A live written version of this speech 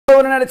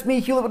Internet, it's me,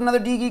 Hewlett, with another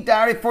D-Geek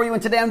Diary for you,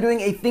 and today I'm doing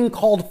a thing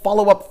called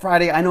Follow-Up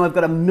Friday. I know I've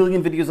got a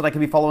million videos that I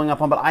could be following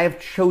up on, but I have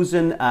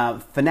chosen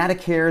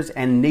FanatiCares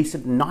and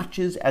nascent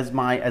notches as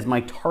my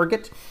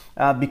target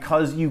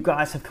because you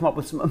guys have come up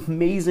with some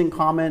amazing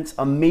comments,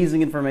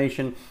 amazing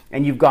information,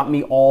 and you've got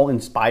me all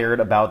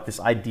inspired about this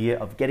idea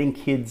of getting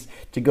kids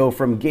to go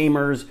from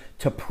gamers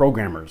to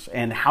programmers,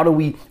 and how do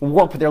we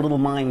work with their little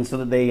minds so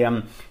that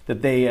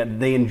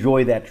they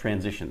enjoy that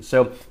transition.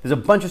 So there's a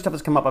bunch of stuff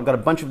that's come up. I've got a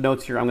bunch of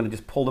notes here. I'm going to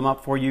just pull them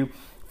up for you.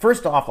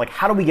 First off, like,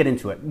 how do we get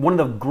into it? One of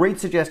the great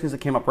suggestions that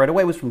came up right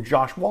away was from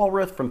Josh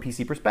Walrath from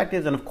PC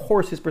Perspectives, and of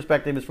course his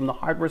perspective is from the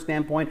hardware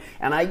standpoint,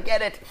 and I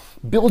get it.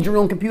 Build your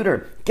own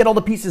computer, get all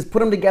the pieces, put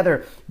them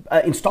together,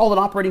 install an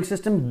operating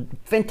system,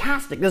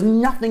 fantastic. There's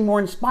nothing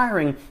more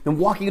inspiring than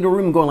walking into a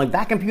room and going like,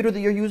 that computer that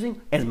you're using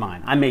is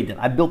mine. I made it,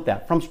 I built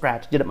that from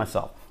scratch, did it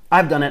myself.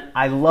 I've done it,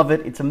 I love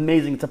it, it's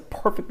amazing, it's a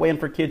perfect way in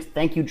for kids.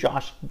 Thank you,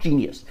 Josh,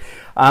 genius.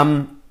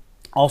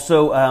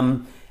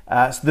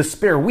 The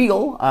Spare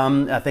Wheel,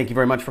 thank you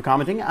very much for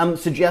commenting,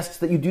 suggests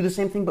that you do the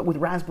same thing but with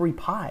Raspberry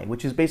Pi,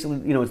 which is basically,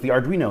 you know, it's the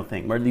Arduino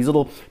thing, where these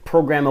little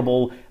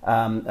programmable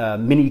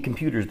mini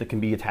computers that can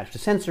be attached to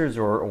sensors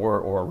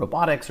or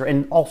robotics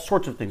and all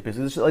sorts of things.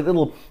 Basically, it's like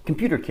little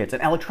computer kits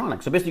and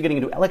electronics. So basically getting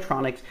into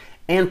electronics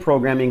and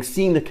programming,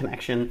 seeing the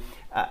connection.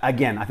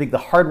 Again, I think the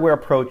hardware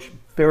approach,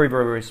 very,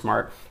 very, very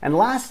smart. And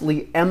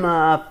lastly,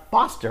 Emma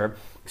Foster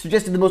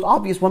suggested the most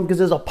obvious one, because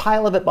there's a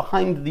pile of it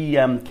behind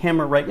the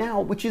camera right now,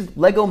 which is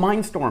Lego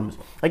Mindstorms.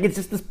 Like, it's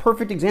just this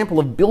perfect example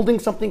of building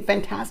something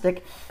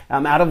fantastic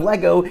out of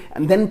Lego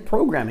and then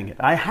programming it.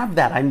 I have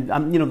that.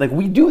 I'm you know, like,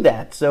 we do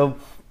that. So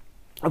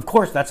of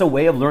course, that's a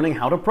way of learning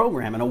how to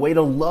program and a way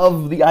to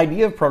love the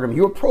idea of programming.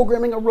 You're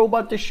programming a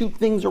robot to shoot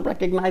things or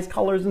recognize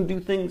colors and do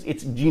things.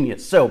 It's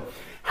genius. So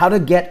how to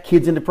get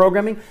kids into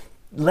programming?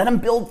 Let them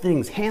build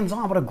things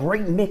hands-on. What a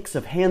great mix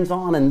of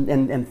hands-on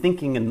and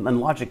thinking and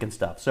logic and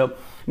stuff. So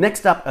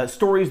next up,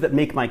 stories that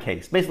make my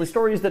case. Basically,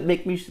 stories that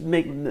make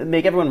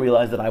everyone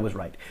realize that I was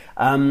right.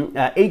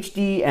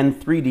 HD and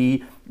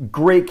 3D,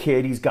 great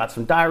kid. He's got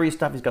some diary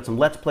stuff. He's got some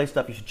Let's Play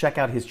stuff. You should check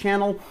out his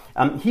channel.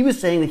 He was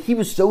saying that he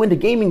was so into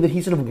gaming that he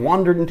sort of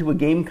wandered into a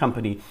game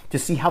company to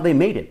see how they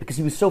made it, because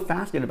he was so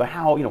fascinated about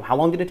how, you know, how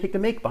long did it take to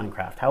make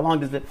Minecraft? How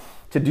long does it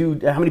to do?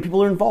 How many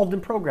people are involved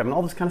in programming?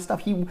 All this kind of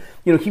stuff. He, you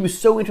know, he was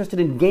so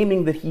interested in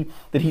gaming that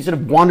he sort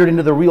of wandered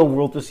into the real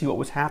world to see what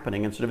was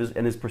happening, and sort of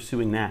is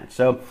pursuing that.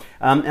 So,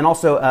 and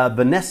also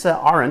Vanessa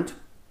Arendt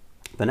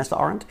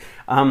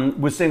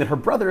was saying that her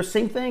brother,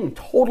 same thing,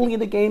 totally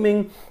into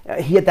gaming.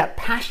 He had that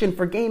passion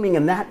for gaming,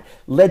 and that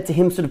led to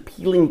him sort of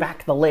peeling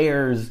back the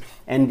layers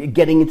and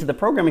getting into the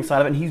programming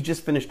side of it. And he's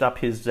just finished up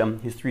his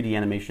 3D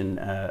animation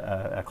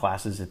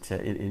classes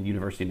in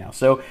university now,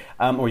 so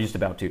or just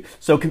about to.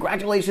 So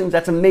congratulations,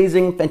 that's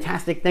amazing,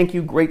 fantastic, thank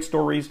you, great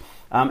stories.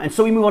 And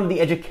so we move on to the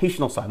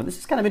educational side. And this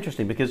is kind of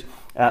interesting because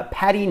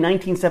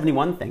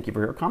Patty1971, thank you for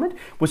your comment,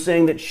 was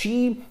saying that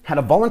she had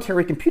a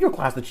voluntary computer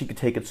class that she could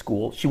take at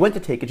school. She went to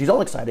take it. She's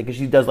all excited because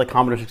she does like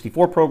Commodore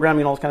 64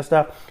 programming and all this kind of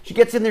stuff. She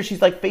gets in there,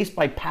 she's like faced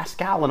by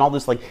Pascal and all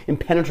this like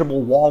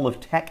impenetrable wall of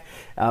tech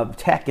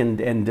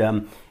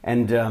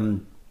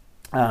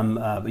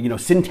you know,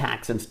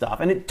 syntax and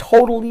stuff, and it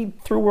totally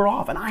threw her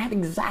off. And I had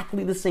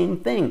exactly the same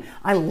thing.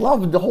 I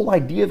loved the whole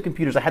idea of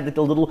computers. I had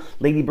the little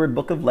Ladybird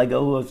book of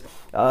Legos,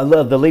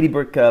 the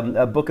Ladybird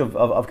book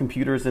of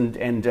computers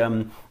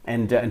and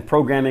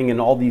programming,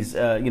 and all these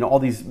you know, all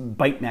these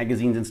Byte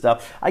magazines and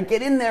stuff. I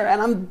get in there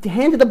and I'm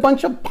handed a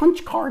bunch of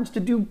punch cards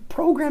to do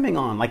programming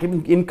on, like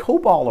in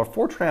COBOL or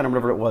Fortran or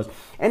whatever it was.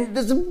 And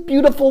there's a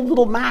beautiful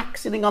little Mac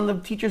sitting on the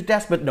teacher's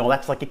desk, but no,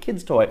 that's like a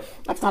kid's toy.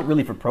 That's not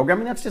really for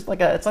programming. That's just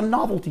like it's a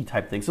novelty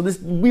type thing. So this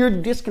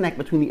weird disconnect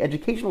between the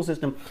educational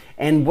system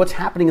and what's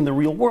happening in the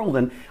real world.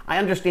 And I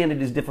understand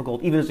it is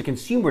difficult, even as a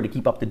consumer, to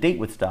keep up to date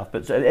with stuff.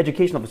 But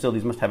educational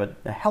facilities must have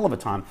a hell of a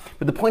time.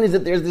 But the point is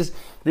that there's this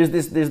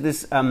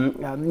you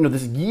know,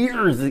 this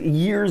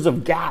years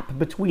of gap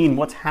between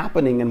what's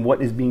happening and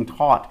what is being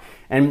taught,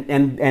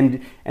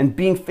 and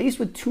being faced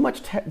with too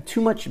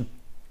much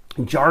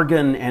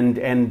jargon and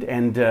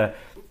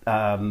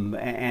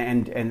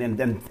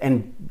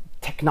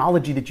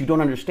technology that you don't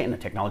understand,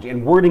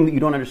 and wording that you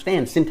don't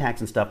understand,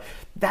 syntax and stuff,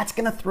 that's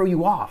going to throw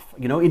you off.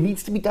 You know, it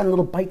needs to be done in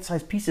little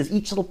bite-sized pieces.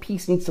 Each little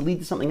piece needs to lead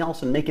to something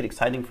else and make it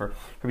exciting for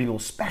people,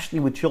 especially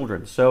with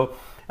children. So,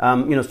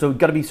 you know, so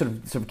got to be sort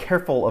of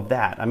careful of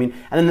that. I mean,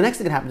 and then the next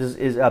thing that happens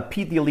is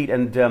Pete the Elite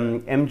and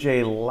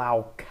MJ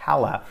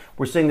Laukala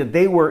were saying that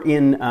they were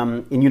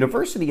in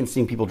university and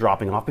seeing people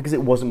dropping off because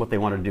it wasn't what they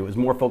wanted to do. It was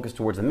more focused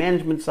towards the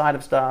management side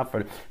of stuff,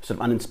 or sort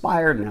of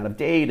uninspired and out of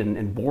date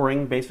and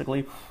boring,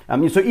 basically.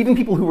 So even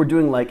people who were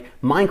doing like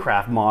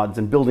Minecraft mods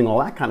and building all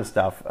that kind of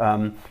stuff,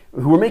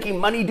 who were making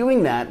money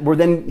doing that, were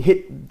then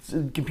hit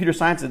computer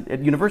science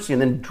at university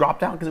and then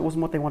dropped out because it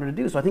wasn't what they wanted to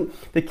do. So I think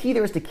the key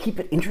there is to keep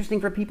it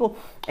interesting for people.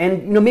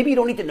 And, you know, maybe you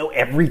don't need to know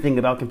everything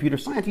about computer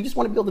science. You just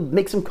want to be able to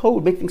make some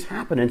code, make things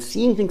happen, and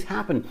seeing things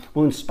happen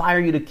will inspire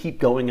you to keep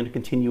going and to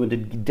continue and to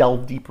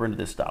delve deeper into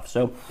this stuff.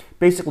 So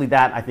basically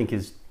that, I think,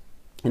 is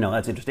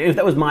That's interesting.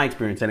 That was my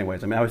experience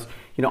anyways. I mean,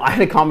 I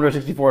had a Commodore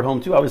 64 at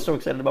home too. I was so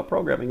excited about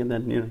programming, and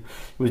then, it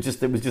was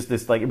just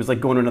this, like, it was like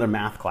going to another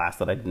math class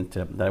that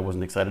I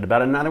wasn't excited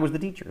about, and neither was the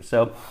teacher.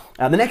 So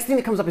the next thing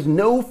that comes up is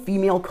no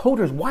female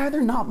coders. Why are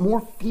there not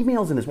more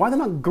females in this? Why are there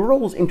not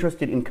girls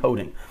interested in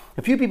coding?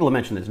 A few people have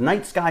mentioned this.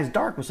 Night Skies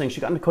Dark was saying she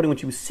got into coding when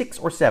she was 6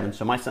 or 7,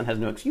 so my son has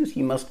no excuse.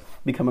 He must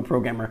become a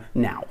programmer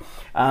now.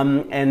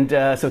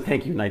 So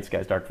thank you, Night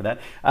Skies Dark, for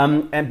that.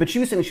 But she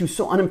was saying she was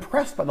so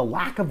unimpressed by the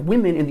lack of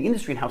women in the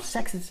industry and how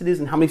sexist it is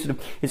and how many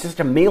it's just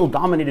a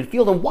male-dominated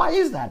field. And why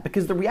is that?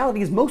 Because the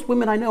reality is most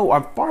women I know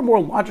are far more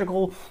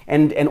logical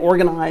and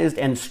organized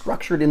and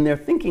structured in their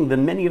thinking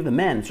than many of the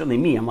men. Certainly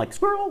me. I'm like,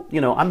 squirrel.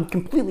 I'm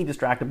completely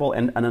distractible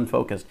and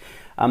unfocused.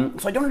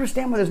 So I don't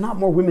understand why there's not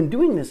more women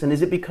doing this. And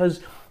is it because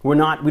they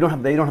don't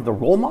have the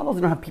role models?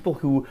 They don't have people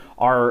who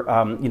are,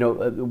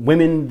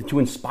 women to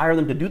inspire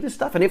them to do this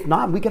stuff? And if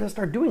not, we got to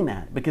start doing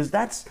that, because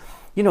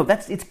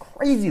it's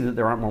crazy that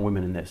there aren't more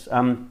women in this.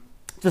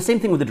 It's the same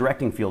thing with the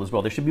directing field as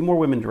well. There should be more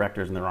women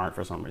directors, and there aren't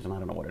for some reason. I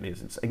don't know what it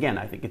is.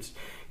 I think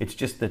it's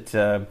just that,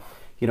 I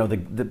don't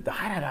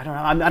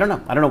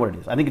know what it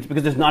is. I think it's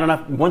because there's not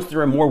enough. Once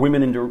there are more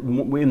women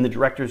in the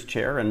director's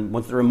chair, and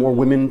once there are more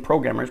women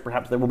programmers,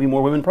 perhaps there will be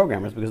more women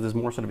programmers, because there's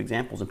more sort of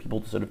examples and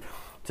people to sort of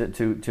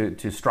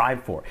to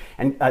strive for.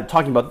 And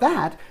talking about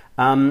that,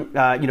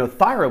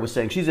 Thyra was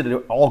saying she's at an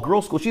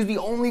all-girls school. She's the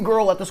only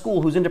girl at the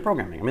school who's into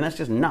programming. I mean, that's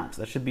just nuts.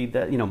 That should be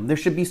there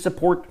should be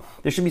support.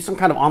 There should be some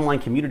kind of online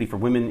community for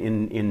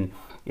women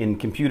in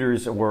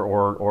computers,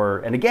 or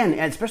and again,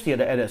 especially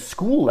at a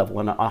school level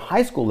and a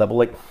high school level.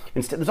 Like,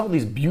 instead, there's all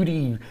these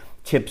beauty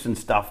tips and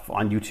stuff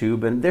on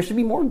YouTube, and there should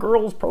be more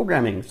girls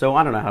programming. So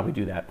I don't know how we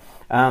do that.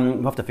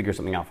 We'll have to figure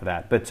something out for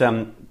that. But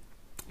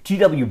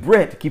GW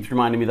Britt keeps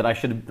reminding me that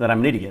I'm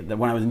an idiot. That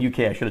when I was in the UK,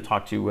 I should have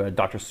talked to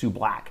Dr. Sue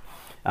Black.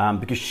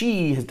 Because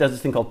she does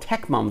this thing called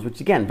TechMums, which,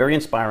 again, very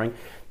inspiring.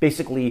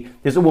 Basically,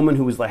 there's a woman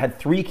who had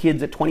 3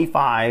 kids at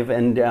 25,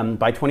 and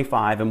by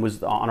 25, and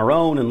was on her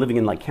own and living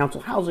in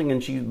council housing,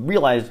 and she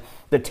realized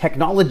that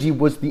technology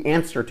was the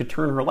answer to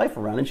turn her life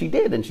around, and she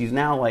did. And she's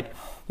now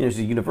she's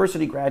a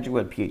university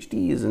graduate,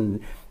 PhDs,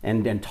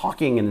 and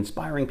talking and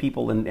inspiring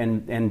people,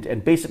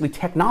 and basically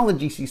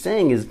technology, she's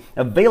saying, is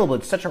available.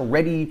 It's such a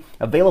ready,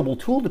 available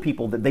tool to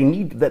people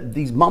that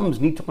these mums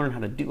need to learn how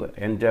to do it.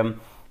 And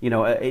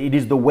it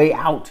is the way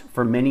out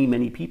for many,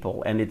 many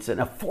people, and it's an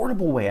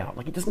affordable way out.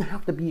 It doesn't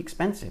have to be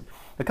expensive.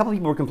 A couple of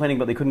people were complaining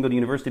about they couldn't go to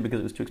university because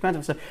it was too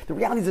expensive. So the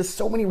reality is there's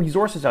so many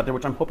resources out there,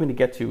 which I'm hoping to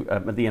get to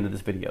at the end of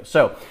this video.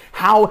 So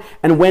how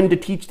and when to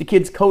teach the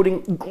kids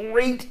coding?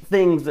 Great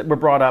things that were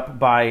brought up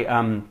by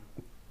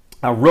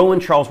Rowan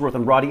Charlesworth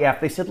and Roddy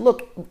F. They said,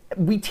 look,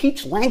 we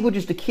teach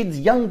languages to kids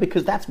young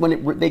because that's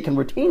when they can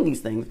retain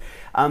these things.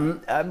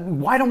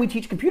 Why don't we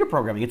teach computer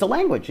programming? It's a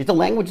language. It's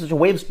a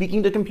way of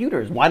speaking to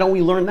computers. Why don't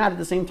we learn that at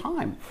the same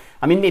time?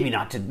 I mean, maybe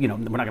not to, we're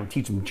not going to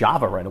teach them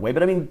Java right away,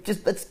 but I mean,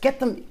 just let's get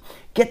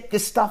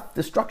this stuff,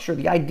 the structure,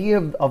 the idea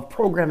of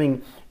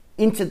programming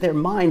into their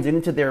minds and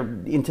into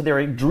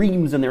their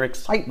dreams and their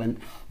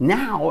excitement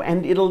now,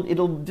 and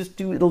it'll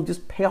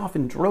just pay off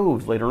in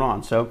droves later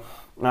on. So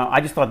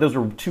I just thought those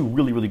were 2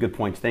 really, really good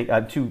points.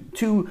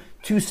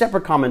 Two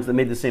separate comments that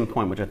made the same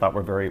point, which I thought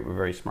were very,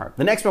 very smart.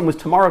 The next one was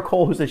Tamara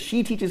Cole, who says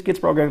she teaches kids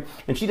programming,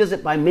 and she does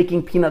it by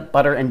making peanut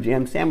butter and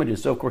jam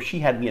sandwiches. So of course she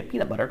had me at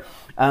peanut butter.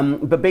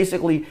 But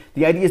basically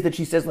the idea is that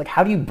she says,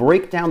 how do you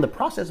break down the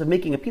process of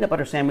making a peanut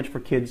butter sandwich for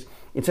kids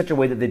in such a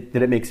way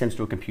that it makes sense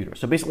to a computer?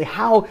 So basically,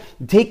 how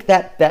take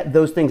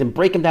those things and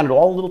break them down into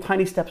all the little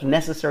tiny steps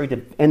necessary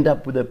to end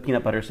up with a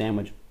peanut butter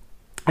sandwich.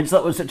 I just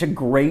thought it was such a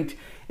great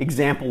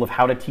example of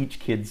how to teach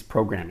kids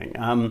programming.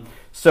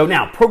 So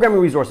now, programming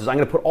resources. I'm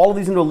going to put all of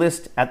these into a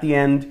list at the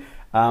end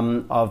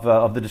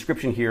of the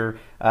description here,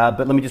 but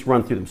let me just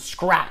run through them.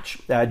 Scratch.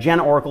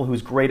 Jana Oracle,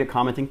 who's great at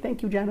commenting,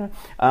 thank you, Jana,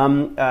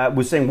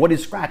 was saying, what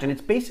is Scratch? And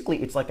it's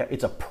basically,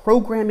 it's a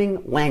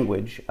programming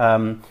language,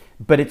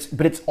 but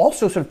it's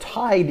also sort of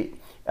tied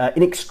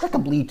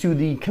inextricably to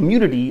the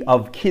community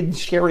of kids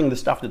sharing the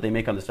stuff that they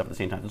make on the stuff at the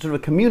same time. It's sort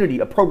of a community,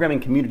 a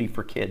programming community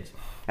for kids.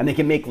 And they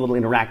can make little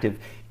interactive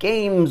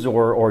games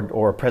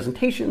or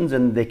presentations,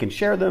 and they can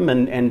share them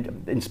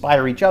and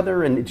inspire each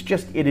other. And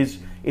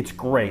it's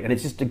great. And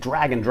it's just a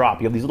drag and drop.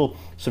 You have these little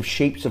sort of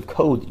shapes of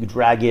code that you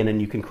drag in, and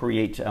you can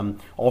create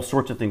all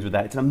sorts of things with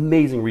that. It's an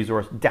amazing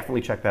resource.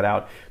 Definitely check that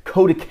out.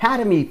 Code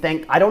Academy.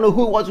 I don't know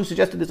who it was who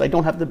suggested this. I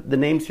don't have the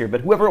names here,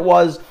 but whoever it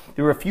was,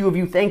 there were a few of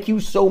you. Thank you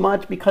so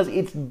much, because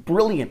it's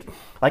brilliant.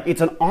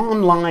 It's an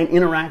online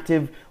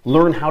interactive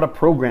learn how to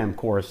program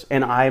course,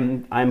 and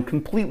I'm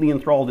completely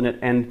enthralled in it,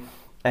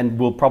 and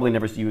we'll probably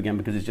never see you again,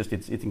 because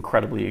it's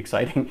incredibly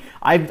exciting.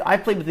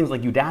 I've played with things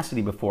like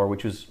Udacity before,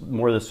 which was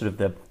more the sort of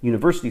the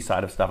university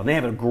side of stuff, and they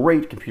have a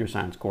great computer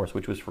science course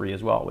which was free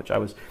as well, which I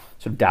was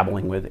sort of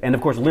dabbling with. And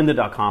of course,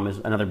 lynda.com is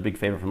another big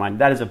favorite of mine.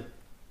 That is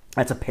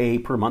That's a pay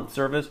per month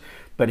service.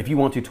 But if you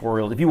want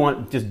tutorials, if you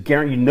want just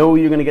guarantee, you know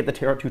you're going to get the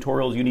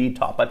tutorials you need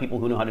taught by people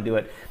who know how to do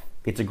it.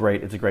 It's a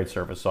great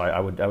service. So I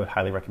would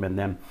highly recommend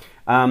them.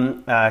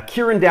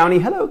 Kieran Downey,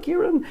 hello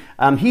Kieran.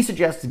 He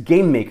suggests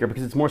Game Maker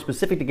because it's more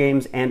specific to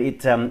games and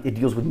it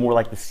deals with more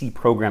like the C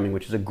programming,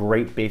 which is a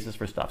great basis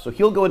for stuff. So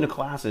he'll go into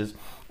classes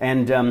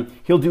and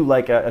he'll do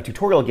like a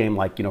tutorial game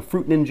like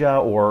Fruit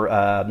Ninja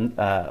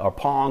or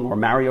Pong or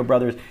Mario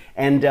Brothers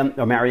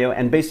or Mario,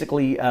 and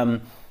basically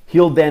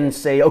he'll then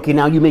say, okay,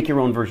 now you make your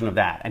own version of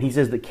that. And he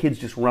says that kids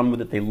just run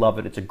with it. They love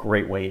it. It's a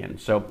great way in.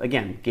 So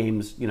again,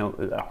 games,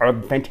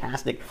 are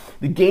fantastic.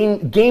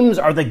 Games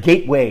are the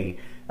gateway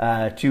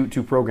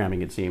to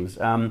programming, it seems.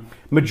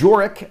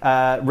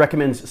 Majoric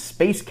recommends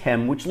Space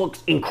Chem, which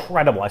looks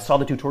incredible. I saw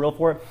the tutorial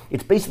for it.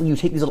 It's basically you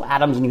take these little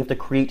atoms and you have to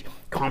create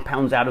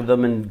compounds out of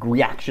them and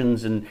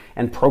reactions and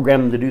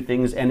program them to do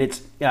things. And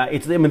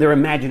they're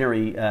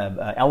imaginary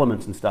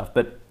elements and stuff,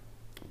 but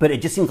it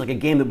just seems like a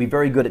game that would be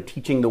very good at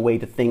teaching the way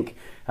to think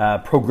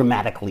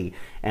programmatically,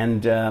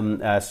 and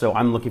so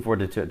I'm looking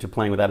forward to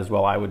playing with that as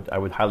well. I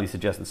would highly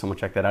suggest that someone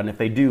check that out, and if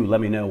they do, let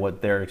me know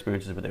what their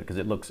experience is with it, because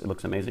it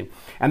looks amazing.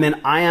 And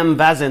then I Am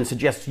Vazen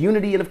suggests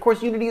Unity, and of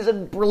course Unity is a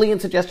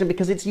brilliant suggestion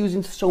because it's used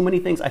in so many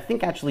things. I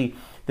think actually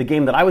the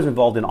game that I was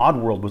involved in,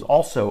 Oddworld, was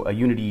also a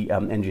Unity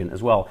engine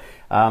as well.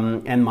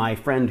 And my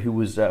friend who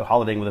was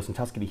holidaying with us in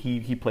Tuscany,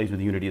 he plays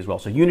with Unity as well.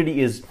 So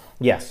Unity is,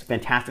 yes,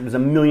 fantastic. There's a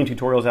million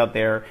tutorials out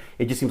there.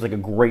 It just seems like a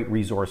great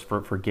resource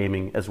for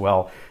gaming as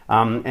well.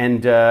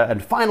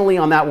 And finally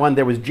on that one,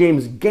 there was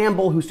James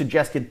Gamble who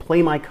suggested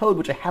Play My Code,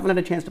 which I haven't had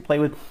a chance to play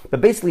with.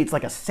 But basically it's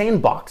like a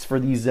sandbox for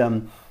these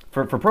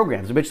for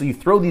programs. Eventually you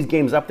throw these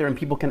games up there and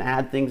people can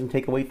add things and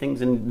take away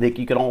things, and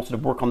you can all sort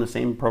of work on the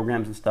same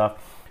programs and stuff.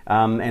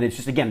 And it's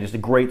just, again, just a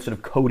great sort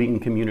of coding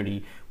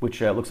community,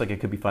 which looks like it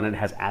could be fun. And it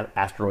has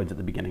asteroids at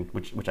the beginning,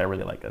 which I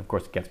really like. Of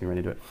course, it gets me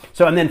ready to do it.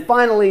 So, and then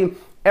finally,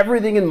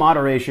 everything in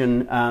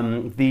moderation.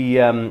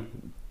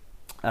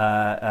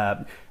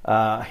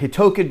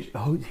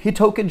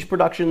 Hitokage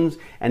Productions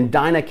and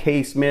Dinah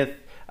K. Smith,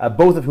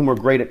 both of whom are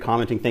great at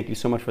commenting. Thank you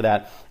so much for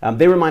that.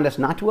 They remind us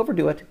not to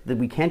overdo it, that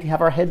we can't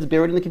have our heads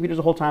buried in the computers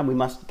the whole time. We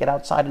must get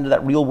outside into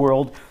that real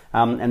world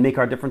and make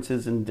our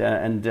differences and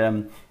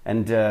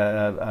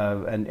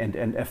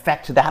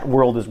affect that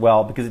world as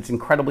well, because it's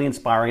incredibly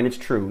inspiring and it's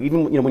true.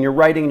 Even when you're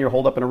writing and you're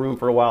holed up in a room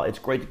for a while, it's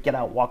great to get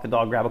out, walk the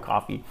dog, grab a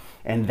coffee,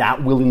 and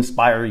that will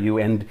inspire you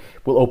and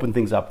will open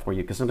things up for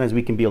you, because sometimes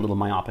we can be a little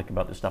myopic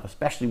about this stuff,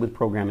 especially with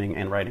programming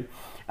and writing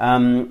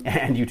and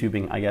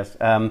YouTubing, I guess.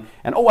 And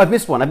oh, I've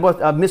missed one.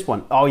 I've missed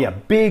one. Oh yeah,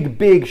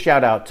 big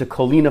shout out to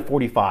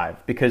Colina45,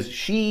 because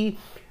she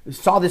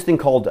saw this thing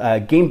called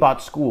Gamebot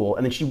School,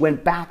 and then she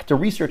went back to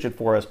research it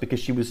for us because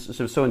she was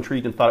so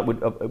intrigued and thought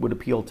it would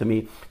appeal to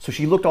me. So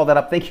she looked all that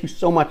up. Thank you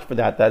so much for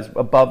that. That's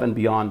above and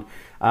beyond.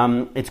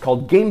 It's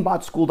called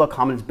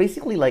GamebotSchool.com, and it's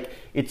basically like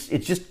it's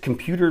just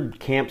computer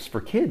camps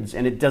for kids,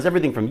 and it does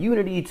everything from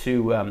Unity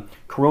to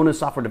Corona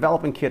software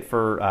development kit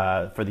for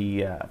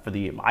the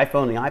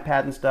iPhone, the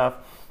iPad, and stuff.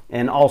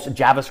 And also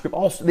JavaScript.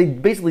 Also, they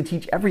basically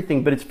teach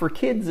everything, but it's for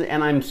kids,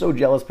 and I'm so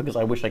jealous because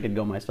I wish I could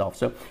go myself.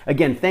 So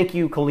again, thank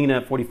you,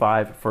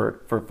 Colina45,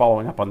 for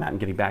following up on that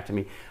and getting back to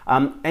me.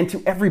 And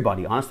to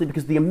everybody, honestly,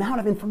 because the amount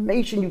of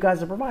information you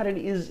guys have provided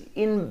is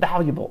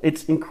invaluable.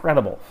 It's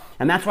incredible.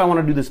 And that's why I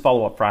want to do this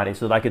follow-up Friday,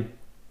 so that I could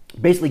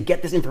basically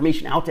get this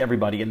information out to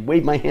everybody and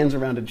wave my hands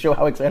around and show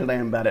how excited I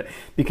am about it,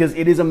 because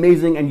it is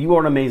amazing and you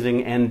are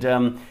amazing, and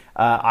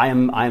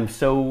I'm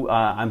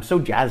so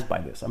jazzed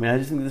by this. I mean, I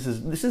just think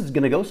this is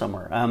going to go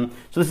somewhere.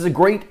 So this is a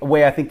great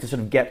way, I think, to sort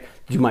of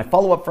do my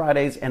follow-up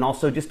Fridays, and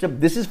also this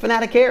is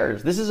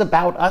FanatiCares. This is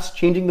about us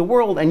changing the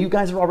world, and you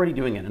guys are already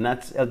doing it, and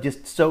that's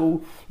just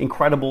so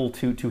incredible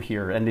to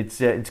hear. And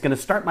it's going to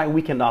start my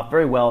weekend off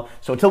very well.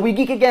 So until we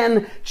geek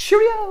again,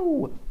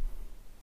 cheerio!